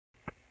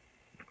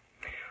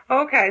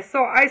Okay,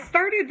 so I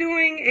started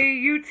doing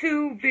a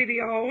YouTube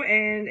video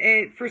and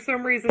it for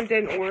some reason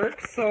didn't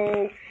work.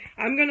 So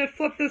I'm going to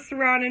flip this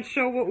around and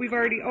show what we've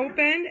already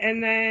opened,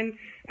 and then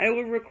I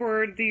will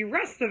record the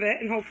rest of it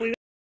and hopefully.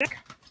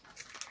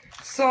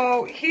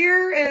 So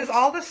here is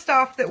all the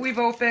stuff that we've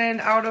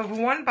opened out of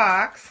one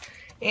box,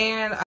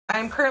 and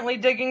I'm currently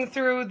digging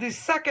through the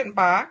second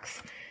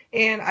box,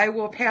 and I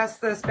will pass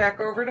this back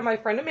over to my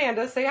friend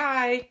Amanda. Say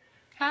hi.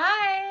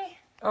 Hi.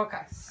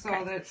 Okay, so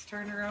let's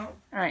turn around.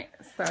 All right,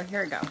 so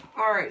here we go.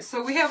 All right,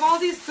 so we have all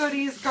these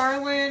goodies,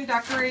 garland,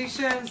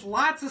 decorations,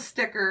 lots of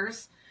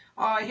stickers.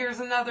 Here's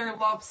another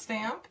love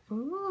stamp.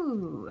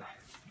 Ooh.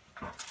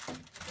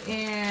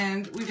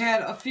 And we've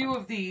had a few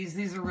of these.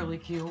 These are really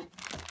cute.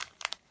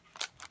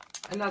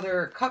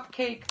 Another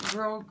cupcake,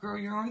 grow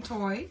your own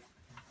toy.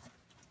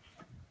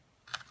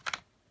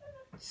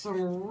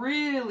 Some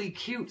really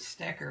cute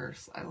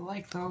stickers. I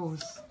like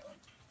those.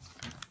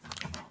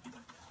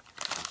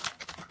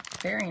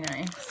 Very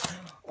nice.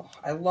 Oh,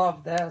 I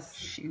love this.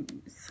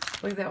 Shoes.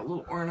 Look at that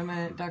little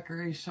ornament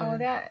decoration. Oh,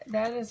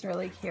 that is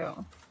really cute.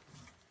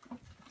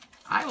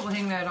 I will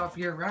hang that up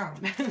year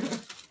round.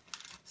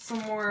 Some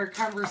more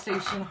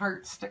conversation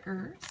heart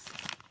stickers.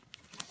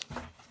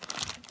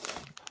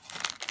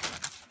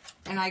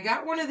 And I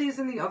got one of these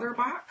in the other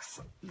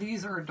box.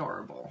 These are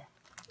adorable.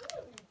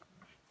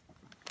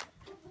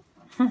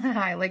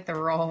 I like the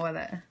roll with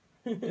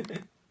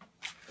it.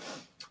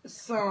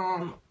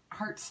 Some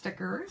heart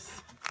stickers.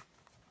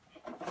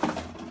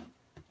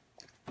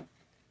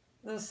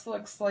 This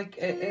looks like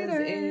it is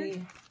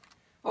a...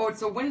 Oh,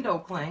 it's a window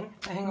cling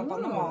to hang up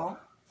on the wall.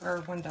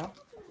 Or window.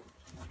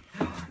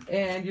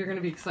 And you're going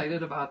to be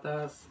excited about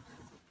this.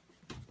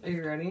 Are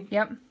you ready?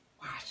 Yep.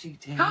 Washi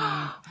tape.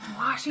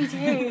 Washi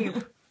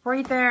tape.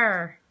 Right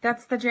there.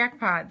 That's the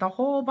jackpot. The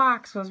whole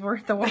box was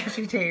worth the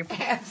washi tape.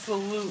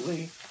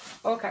 Absolutely.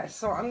 Okay,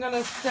 so I'm going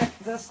to stick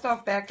this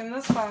stuff back in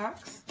this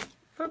box.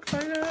 So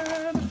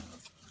excited.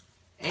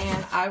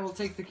 And I will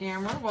take the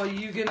camera while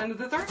you get into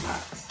the third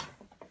box.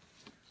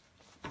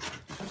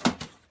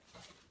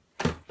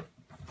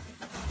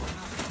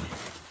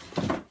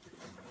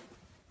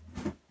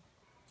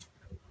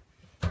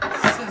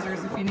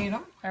 Scissors if you need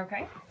them.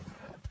 Okay.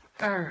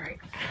 All right.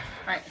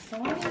 All right, so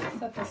let me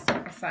set this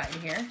stuff aside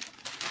here.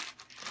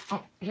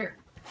 Oh, here.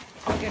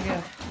 I'll give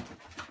you...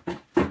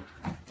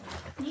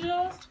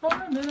 Just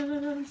 4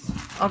 minutes.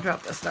 I'll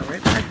drop this stuff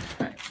right there.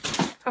 Right.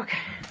 Okay.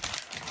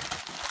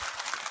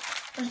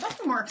 There's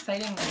nothing more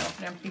exciting than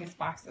opening up these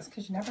boxes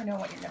because you never know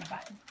what you're going to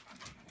find.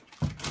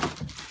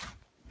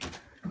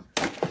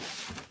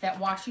 That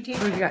washi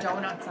tape with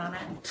donuts on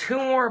it. 2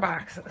 more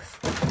boxes.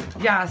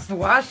 Yes, the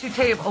washi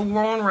tape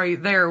alone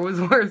right there was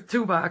worth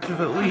 2 boxes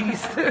at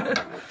least.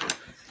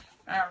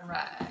 All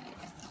right.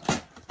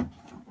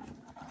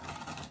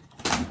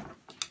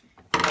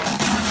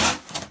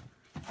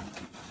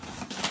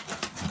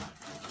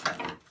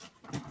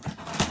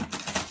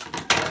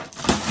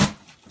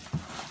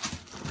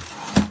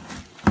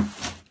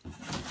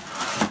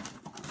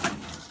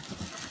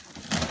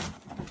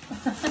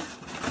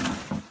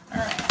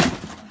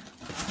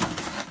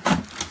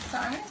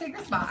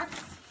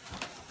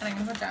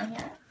 Down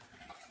here.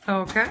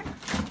 Okay.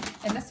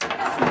 And this one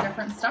has some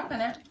different stuff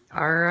in it.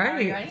 All right.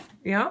 Are you ready?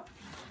 Yep.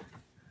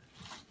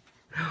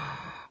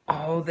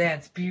 Oh,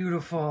 that's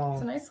beautiful.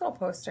 It's a nice little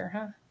poster,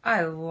 huh?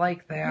 I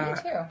like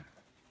that. Me too.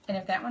 And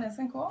if that one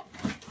isn't cool.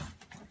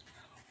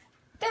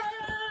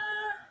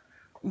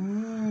 Ooh,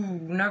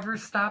 never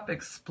stop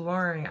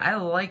exploring. I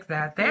like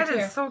that. That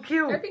is so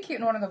cute. That'd be cute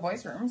in one of the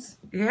boys' rooms.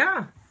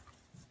 Yeah.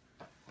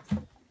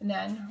 And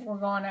then we're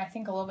going, I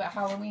think, a little bit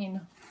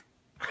Halloween.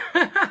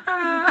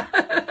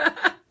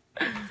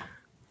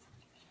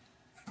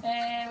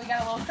 And we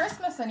got a little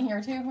Christmas in here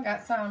too. We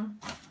got some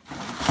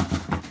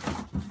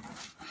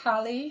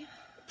holly.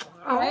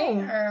 Right?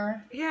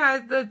 Or yeah,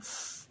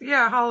 that's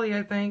holly.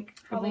 I think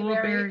holly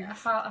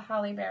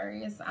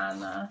berries on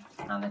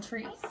the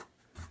tree.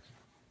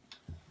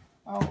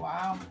 Oh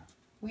wow,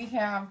 we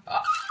have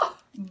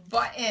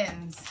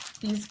buttons.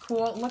 These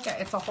cool. Look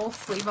at it's a whole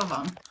sleeve of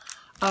them.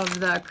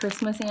 Of the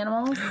Christmas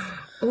animals.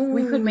 Ooh.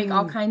 We could make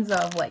all kinds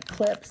of like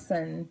clips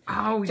and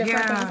different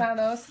things out of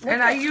those. Look,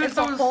 and I use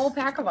those. A whole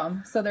pack of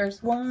them. So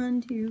there's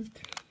 1, 2, 3.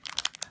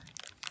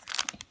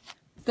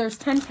 There's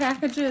 10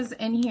 packages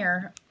in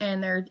here,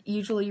 and they're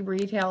usually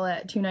retail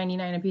at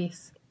 $2.99 a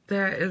piece.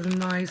 That is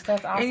nice.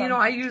 That's awesome. And you know,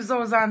 I use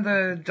those on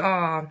the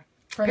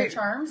for the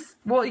charms.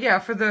 Well, yeah,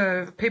 for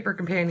the paper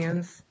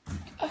companions.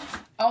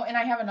 Oh, and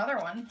I have another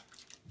one.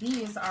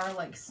 These are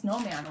like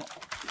snowman.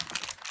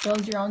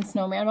 Build your own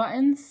snowman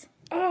buttons.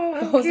 Oh,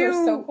 how those cute.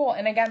 are so cool.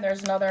 And again,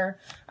 there's another,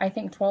 I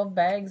think, 12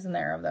 bags in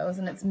there of those,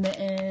 and it's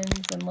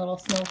mittens and little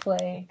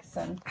snowflakes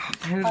and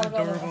all of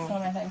the little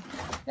snowman thing.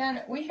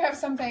 Then we have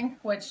something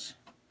which,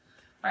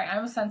 all right,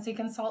 I'm a Scentsy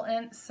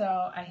consultant, so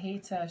I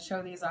hate to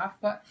show these off,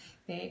 but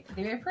they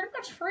are pretty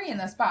much free in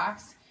this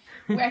box.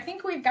 I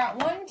think we've got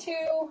 1,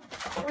 2,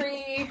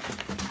 3,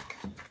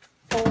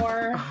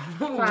 4,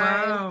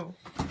 5,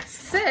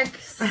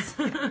 6.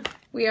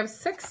 We have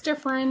 6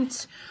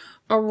 different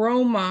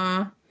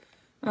aroma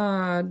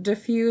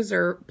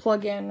diffuser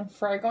plug-in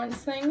fragrance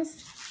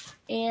things,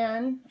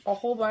 and a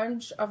whole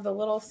bunch of the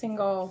little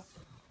single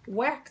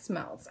wax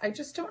melts. I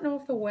just don't know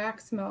if the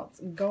wax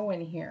melts go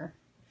in here.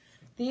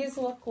 These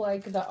look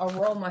like the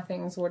aroma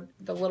things where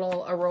the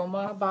little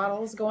aroma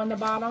bottles go on the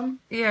bottom.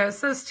 Yeah, it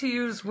says to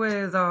use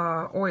with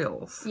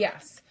oils.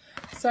 Yes.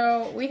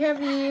 So we have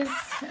these,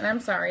 and I'm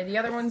sorry, the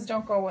other ones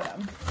don't go with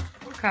them.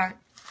 Okay.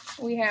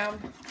 We have,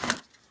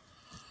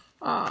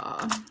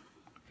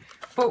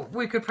 but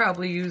we could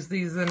probably use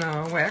these in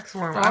a wax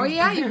warmer. Oh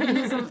yeah, you could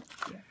use them.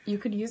 You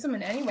could use them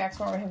in any wax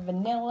warmer. We have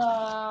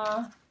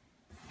vanilla,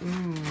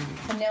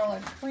 vanilla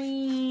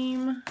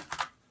cream,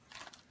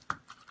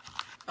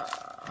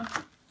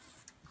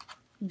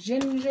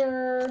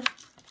 ginger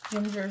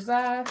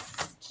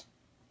zest.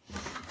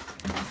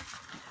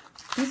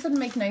 These would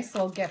make nice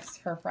little gifts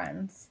for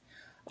friends.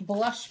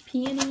 Blush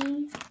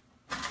peony.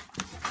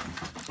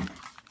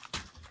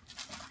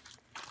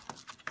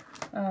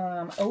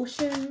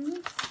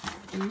 Oceans.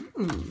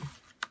 Ooh.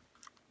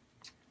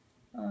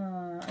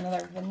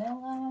 Another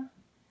vanilla.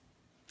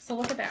 So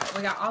look at that.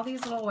 We got all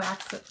these little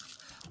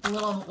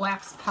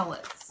wax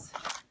pellets,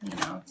 you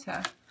know,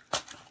 to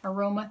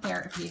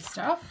aromatherapy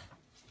stuff.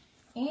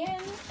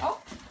 And,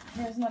 oh,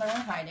 here's another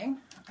one hiding.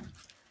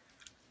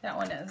 That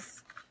one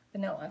is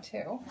vanilla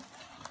too.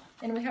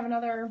 And we have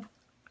another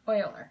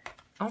oiler.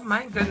 Oh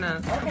my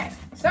goodness. Okay,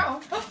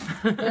 so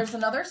there's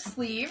another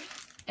sleeve.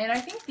 And I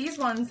think these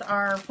ones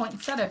are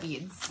poinsettia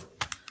beads.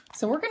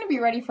 So we're going to be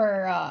ready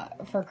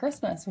for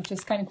Christmas, which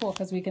is kind of cool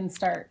because we can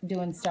start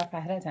doing stuff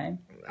ahead of time.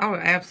 Oh,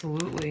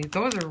 absolutely.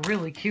 Those are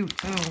really cute,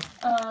 too.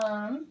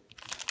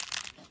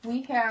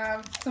 We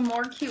have some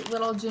more cute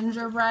little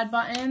gingerbread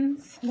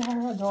buttons.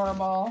 They're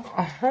adorable.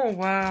 Oh,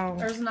 wow.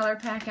 There's another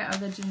packet of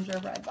the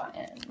gingerbread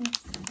buttons.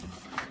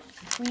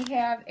 We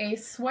have a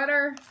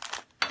sweater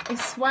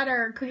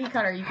cookie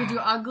cutter. You could do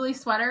ugly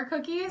sweater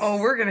cookies. Oh,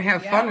 we're going to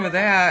have fun with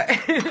that.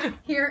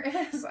 Here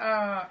is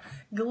a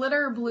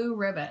glitter blue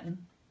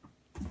ribbon.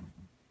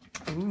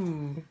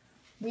 Ooh.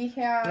 We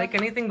have... Like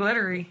anything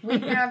glittery. We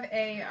have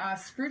a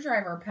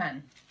screwdriver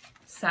pen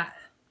set.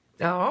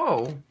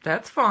 Oh,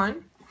 that's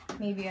fun.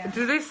 Maybe a...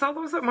 Do they sell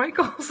those at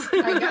Michael's?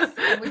 I guess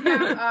so. We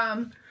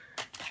have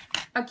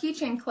a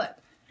keychain clip.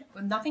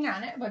 With nothing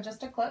on it, but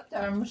just a clip.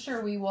 I'm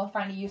sure we will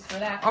find a use for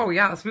that. Oh,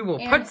 yes. We will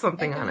put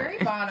something on it. At the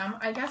very bottom,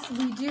 I guess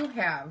we do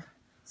have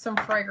some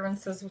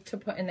fragrances to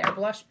put in there.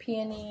 Blush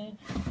peony,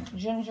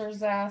 ginger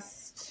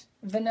zest,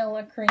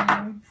 vanilla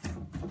cream.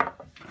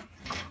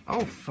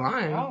 Oh,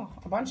 fun. Oh,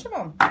 a bunch of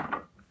them.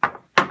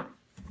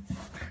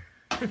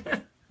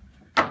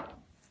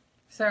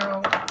 So,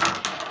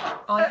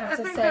 all I have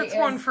to say that's is...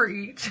 one for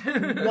each.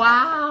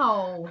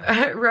 Wow.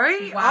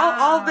 Right? Wow.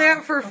 All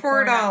that for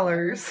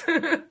 $4.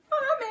 Amazing.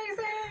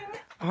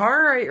 All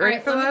right, ready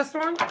for the last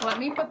one? Let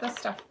me put this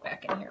stuff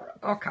back in here.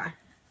 Okay.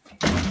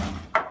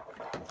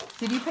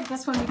 Did you pick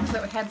this one because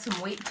it had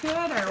some weight to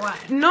it, or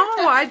what? No,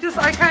 I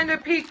kind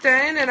of peeked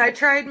in, and I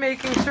tried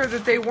making sure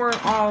that they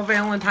weren't all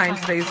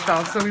Valentine's Day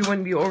stuff, so we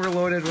wouldn't be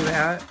overloaded with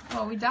that.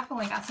 Well, we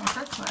definitely got some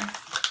Christmas.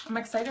 I'm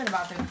excited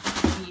about the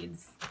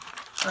beads,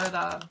 or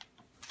the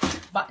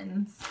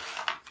buttons.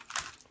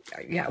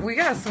 Yeah, we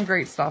got some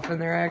great stuff in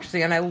there,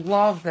 actually, and I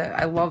love that.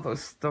 I love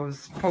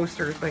those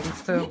poster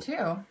things, too. Me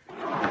too.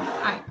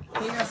 Alright,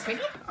 here you go,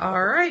 sweetie.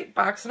 Alright,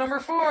 box number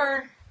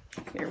 4.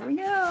 Here we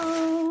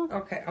go.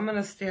 Okay, I'm going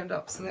to stand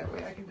up so that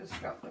way I can just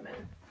drop them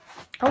in.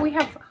 Oh, we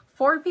have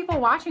 4 people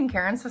watching,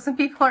 Karen, so some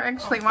people are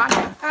actually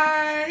watching.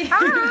 Hi!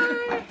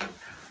 Hi!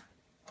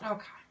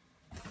 Okay.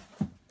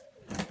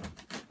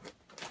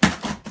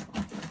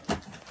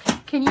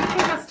 Can you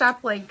take a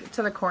step, like,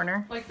 to the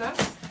corner? Like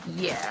this?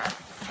 Yeah.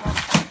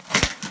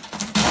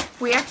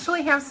 We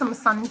actually have some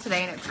sun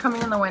today, and it's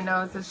coming in the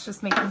windows. It's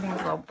just making things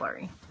a little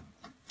blurry.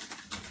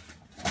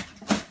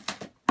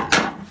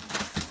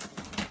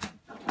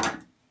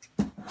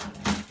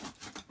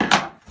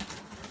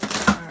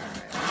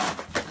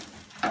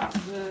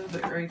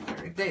 Right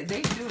there.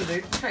 They do.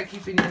 They try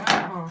keeping you out,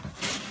 huh?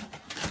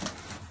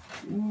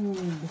 Ooh.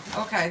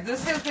 Okay,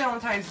 this has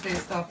Valentine's Day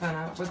stuff in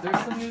it, but there's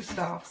some new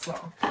stuff, so.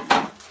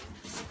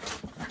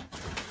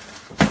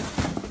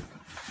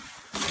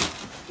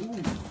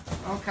 Ooh.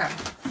 Okay.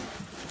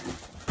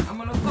 I'm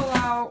going to pull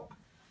out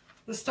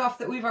the stuff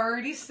that we've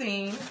already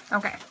seen.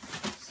 Okay.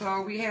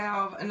 So we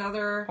have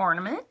another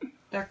ornament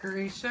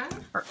decoration.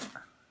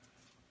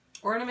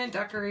 Ornament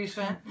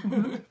decoration.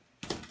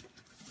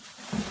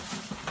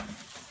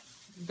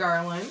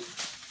 Garland.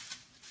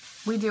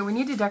 We do. We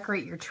need to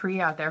decorate your tree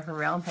out there for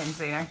Valentine's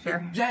Day next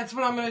year. That's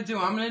what I'm going to do.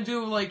 I'm going to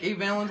do like a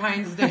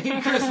Valentine's Day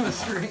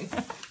Christmas tree.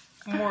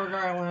 More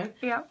garland.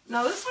 Yeah.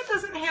 Now this one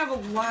doesn't have a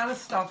lot of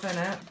stuff in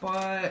it,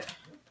 but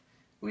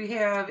we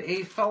have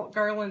a felt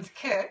garland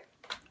kit.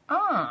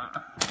 Oh,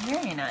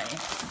 very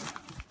nice.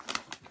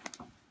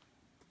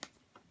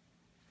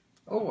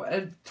 Oh,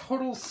 a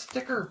total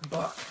sticker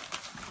book.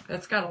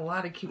 That's got a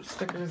lot of cute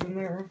stickers in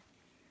there.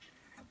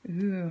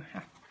 Ooh.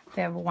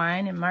 They have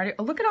wine and Marty.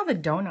 Oh, look at all the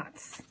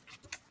donuts.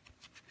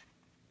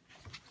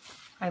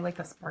 I like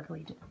the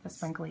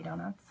sprinkly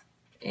donuts.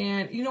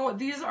 And you know what?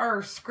 These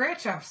are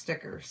scratch-off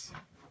stickers.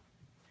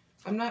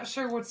 I'm not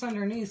sure what's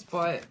underneath,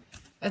 but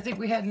I think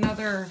we had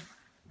another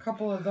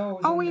couple of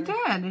those. Oh, we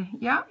did.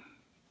 Yep.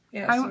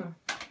 Yeah, so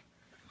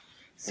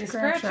they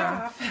scratch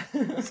off.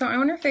 So I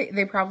wonder if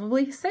they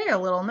probably say a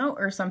little note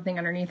or something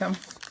underneath them.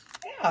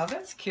 Yeah,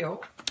 that's cute.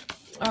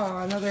 Oh,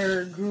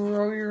 another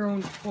grow your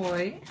own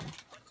toy.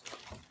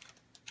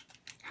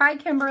 Hi,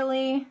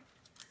 Kimberly.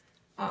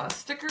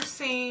 Sticker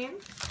scene.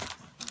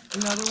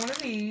 Another one of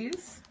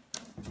these.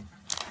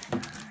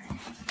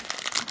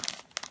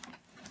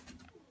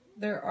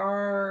 There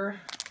are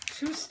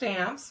 2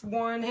 stamps.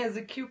 One has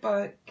a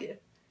Cupid. A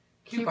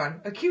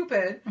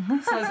Cupid.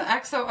 Says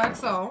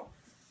XOXO.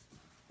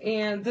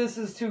 And this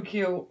is too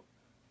cute.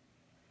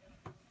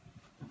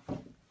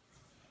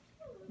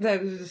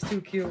 That is just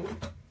too cute.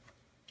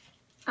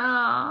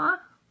 Aww.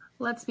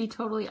 Let's be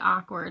totally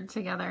awkward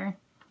together.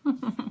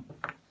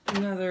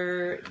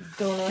 Another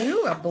donut.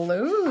 Ooh, a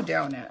blue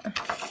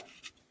donut.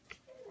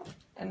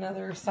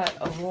 Another set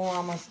of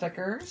llama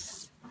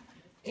stickers.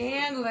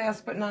 And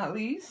last but not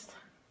least,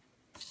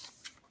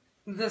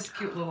 this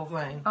cute little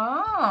thing.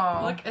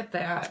 Oh. Look at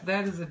that.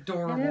 That is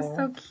adorable. It is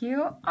so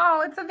cute.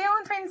 Oh, it's a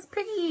Valentine's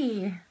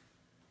piggy.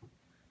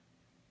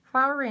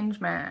 Flower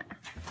arrangement.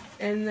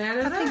 And that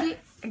is it.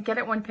 Get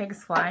it when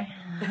pigs fly.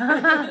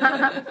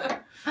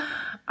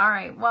 All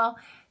right. Well,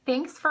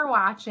 thanks for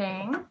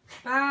watching.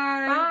 Bye.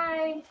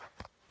 Bye.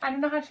 I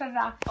don't know how to shut it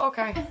off.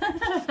 Okay.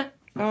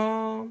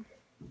 I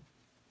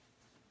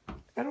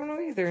don't know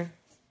either.